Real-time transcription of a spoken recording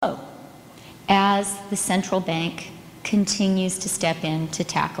as the central bank continues to step in to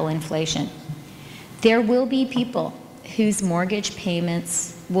tackle inflation. There will be people whose mortgage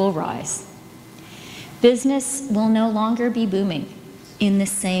payments will rise. Business will no longer be booming in the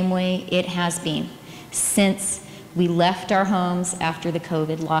same way it has been since we left our homes after the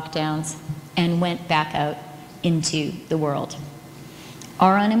COVID lockdowns and went back out into the world.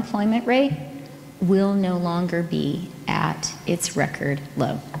 Our unemployment rate will no longer be at its record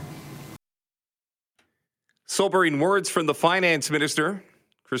low. Sobering words from the finance minister,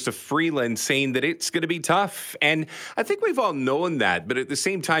 Chrystia Freeland, saying that it's going to be tough. And I think we've all known that, but at the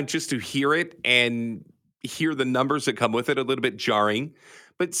same time, just to hear it and hear the numbers that come with it, a little bit jarring.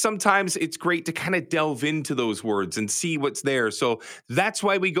 But sometimes it's great to kind of delve into those words and see what's there. So that's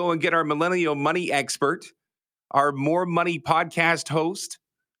why we go and get our millennial money expert, our More Money podcast host,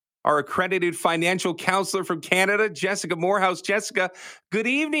 our accredited financial counselor from Canada, Jessica Moorhouse. Jessica, good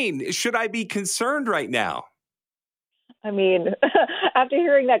evening. Should I be concerned right now? I mean, after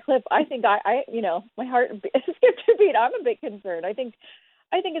hearing that clip, I think my heart skipped a beat. I'm a bit concerned. I think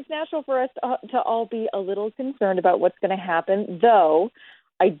it's natural for us to all be a little concerned about what's going to happen, though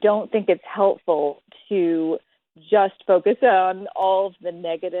I don't think it's helpful to just focus on all of the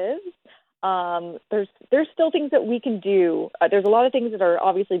negatives. There's still things that we can do. There's a lot of things that are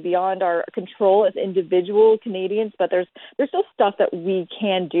obviously beyond our control as individual Canadians, but there's still stuff that we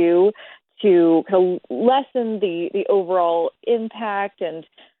can do to kind of lessen the overall impact and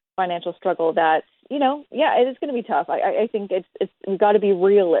financial struggle that, it is going to be tough. I think we've got to be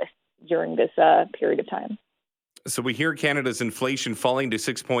realists during this period of time. So we hear Canada's inflation falling to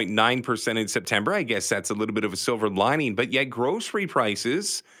 6.9% in September. I guess that's a little bit of a silver lining, but yet grocery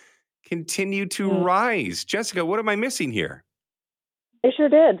prices continue to rise. Jessica, what am I missing here? They sure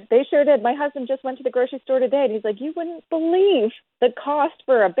did. My husband just went to the grocery store today, and he's like, you wouldn't believe the cost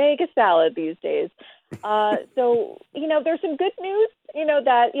for a bag of salad these days. So, there's some good news,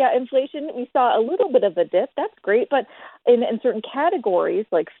 that, inflation, we saw a little bit of a dip. That's great. But in certain categories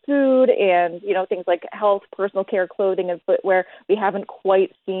like food and, things like health, personal care, clothing, and footwear, we haven't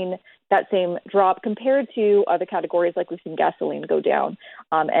quite seen that same drop compared to other categories like we've seen gasoline go down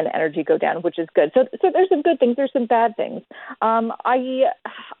and energy go down, which is good. So there's some good things. There's some bad things.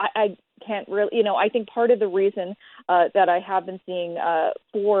 I can't really, I think part of the reason that I have been seeing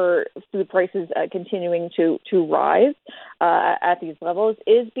for food prices continuing to rise at these levels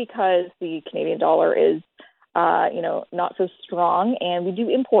is because the Canadian dollar is, not so strong, and we do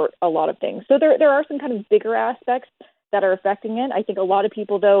import a lot of things. So there are some kind of bigger aspects that are affecting it. I think a lot of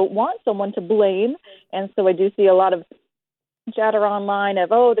people, though, want someone to blame, and so I do see a lot of chatter online of,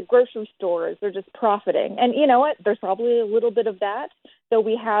 the grocery stores, they're just profiting. And you know what? There's probably a little bit of that. So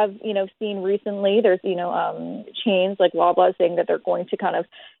we have, seen recently, there's, chains like Loblaw saying that they're going to kind of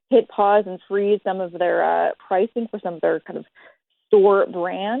hit pause and freeze some of their pricing for some of their kind of store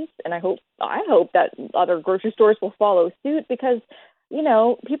brands. And I hope that other grocery stores will follow suit because,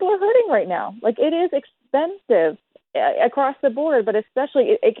 people are hurting right now. Like, it is expensive across the board, but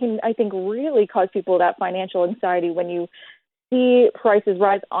especially it can, I think, really cause people that financial anxiety when you see prices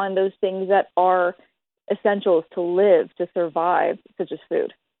rise on those things that are essentials to live, to survive, such as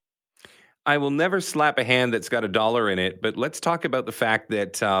food. I will never slap a hand that's got $1 in it, but let's talk about the fact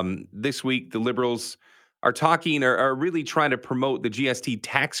that this week the Liberals are really trying to promote the GST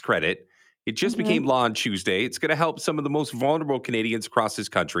tax credit. It just became law on Tuesday. It's going to help some of the most vulnerable Canadians across this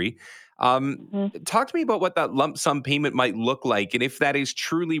country. Talk to me about what that lump sum payment might look like and if that is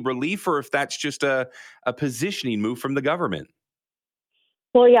truly relief or if that's just a positioning move from the government.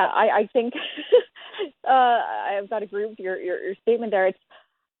 Well, yeah, I think I've got to agree with your statement there. It's,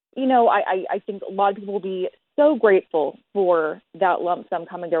 I think a lot of people will be so grateful for that lump sum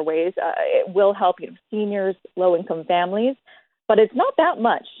coming their ways. It will help, seniors, low-income families, but it's not that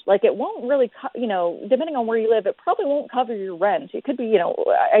much. Like, it won't really, depending on where you live, it probably won't cover your rent. It could be,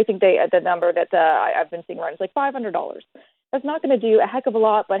 I think the number that I've been seeing around is like $500. That's not going to do a heck of a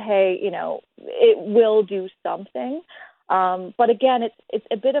lot, but hey, it will do something. But again, it's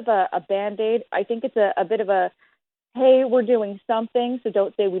a bit of a Band-Aid. I think it's a bit of a, hey, we're doing something, so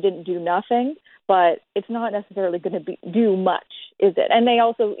don't say we didn't do nothing, but it's not necessarily going to do much, is it? And they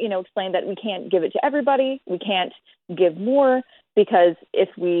also, explain that we can't give it to everybody. We can't give more because if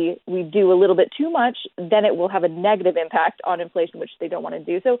we do a little bit too much, then it will have a negative impact on inflation, which they don't want to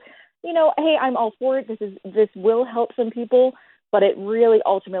do. So, hey, I'm all for it. This will help some people, but it really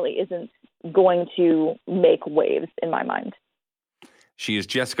ultimately isn't going to make waves in my mind. She is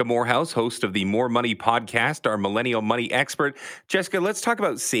Jessica Moorhouse, host of the More Money podcast, our millennial money expert. Jessica, let's talk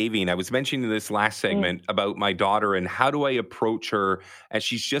about saving. I was mentioning in this last segment about my daughter and how do I approach her as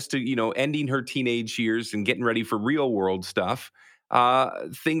she's just, ending her teenage years and getting ready for real world stuff.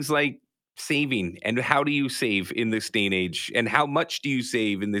 Things like saving and how do you save in this day and age and how much do you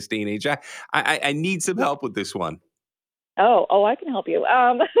save in this day and age? I need some help with this one. Oh, I can help you.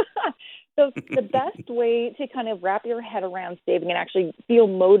 So the best way to kind of wrap your head around saving and actually feel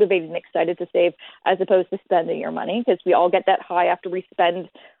motivated and excited to save as opposed to spending your money, because we all get that high after we spend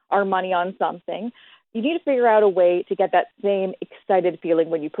our money on something. You need to figure out a way to get that same excited feeling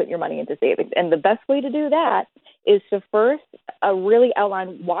when you put your money into savings. And the best way to do that is to first really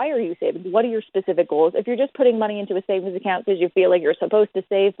outline, why are you saving? What are your specific goals? If you're just putting money into a savings account because you feel like you're supposed to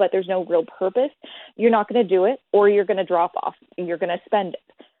save, but there's no real purpose, you're not going to do it, or you're going to drop off and you're going to spend it.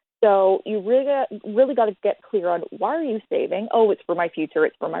 So you really got to get clear on, why are you saving? Oh, it's for my future.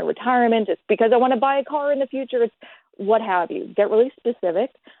 It's for my retirement. It's because I want to buy a car in the future. It's what have you. Get really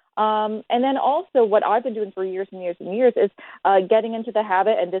specific. And then also what I've been doing for years and years and years is getting into the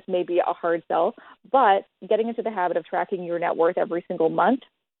habit, and this may be a hard sell, but getting into the habit of tracking your net worth every single month.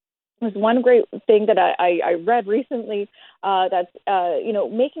 There's one great thing that I read recently that's,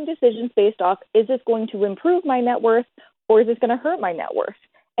 making decisions based off, is this going to improve my net worth or is this going to hurt my net worth?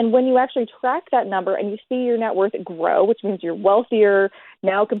 And when you actually track that number and you see your net worth grow, which means you're wealthier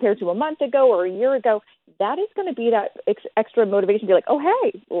now compared to a month ago or a year ago, that is going to be that extra motivation to be like, oh,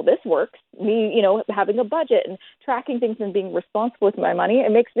 hey, well, this works. Me, having a budget and tracking things and being responsible with my money,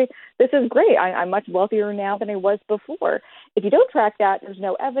 it makes me, this is great. I'm much wealthier now than I was before. If you don't track that, there's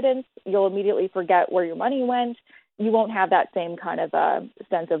no evidence. You'll immediately forget where your money went. You won't have that same kind of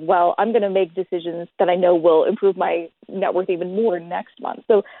sense of, well, I'm going to make decisions that I know will improve my net worth even more next month.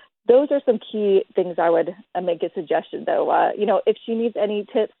 So those are some key things I would make a suggestion, though. If she needs any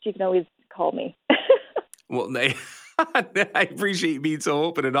tips, she can always call me. Well, I appreciate you being so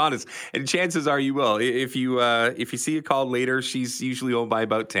open and honest. And chances are you will. If you see a call later, she's usually home by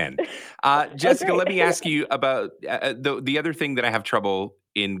about 10. Jessica, let me ask you about the other thing that I have trouble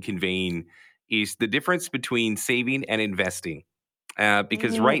in conveying is the difference between saving and investing.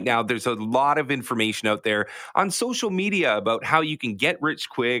 Because right now there's a lot of information out there on social media about how you can get rich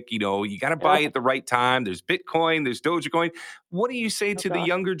quick. You got to buy at the right time. There's Bitcoin, there's Dogecoin. What do you say to the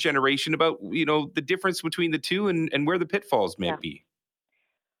younger generation about, the difference between the two and where the pitfalls may be?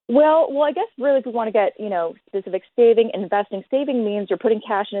 Well, I guess really if we want to get, specific, investing, saving means you're putting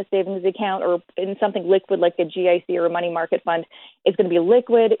cash in a savings account or in something liquid like a GIC or a money market fund. It's going to be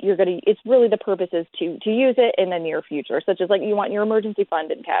liquid. It's really the purpose is to use it in the near future, such as like you want your emergency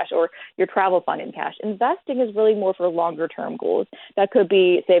fund in cash or your travel fund in cash. Investing is really more for longer term goals. That could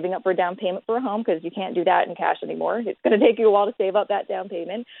be saving up for a down payment for a home because you can't do that in cash anymore. It's going to take you a while to save up that down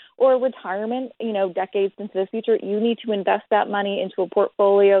payment, or retirement, decades into the future. You need to invest that money into a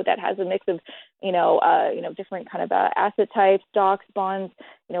portfolio that has a mix of, different kind of asset types, stocks, bonds,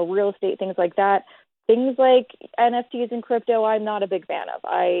 real estate, things like that. Things like NFTs and crypto, I'm not a big fan of.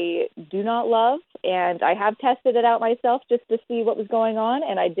 I do not love, and I have tested it out myself just to see what was going on,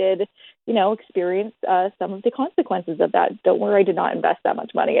 and I did, experience some of the consequences of that. Don't worry, I did not invest that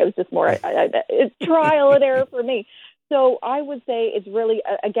much money. It was just more it's trial and error for me. So I would say it's really,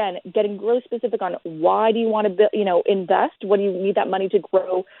 again, getting really specific on why do you want to, invest? What do you need that money to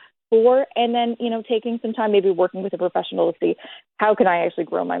grow for? And then, taking some time, maybe working with a professional to see how can I actually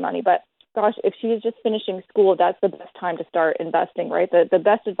grow my money. But gosh, if she is just finishing school, that's the best time to start investing, right? The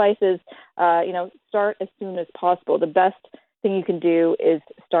best advice is, start as soon as possible. The best thing you can do is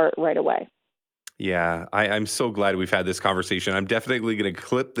start right away. Yeah, I'm so glad we've had this conversation. I'm definitely going to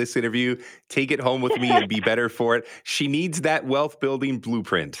clip this interview, take it home with me, and be better for it. She needs that wealth building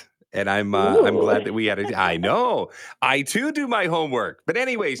blueprint, and I'm glad that we had it. I know, I too do my homework. But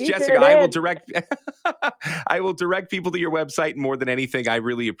anyways, Jessica, I will direct people to your website. And more than anything, I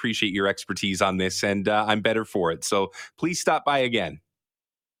really appreciate your expertise on this, and I'm better for it. So please stop by again.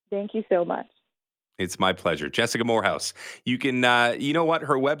 Thank you so much. It's my pleasure. Jessica Moorhouse. You can, you know what?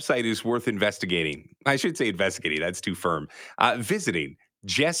 Her website is worth investigating. I should say investigating. That's too firm. Visiting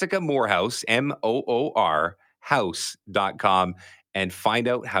Jessica Moorhouse, MOOR, house.com, and find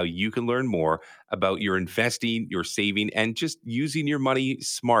out how you can learn more about your investing, your saving, and just using your money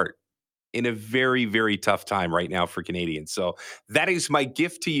smart in a very, very tough time right now for Canadians. So that is my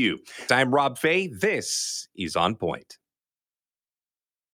gift to you. I'm Rob Fai. This is On Point.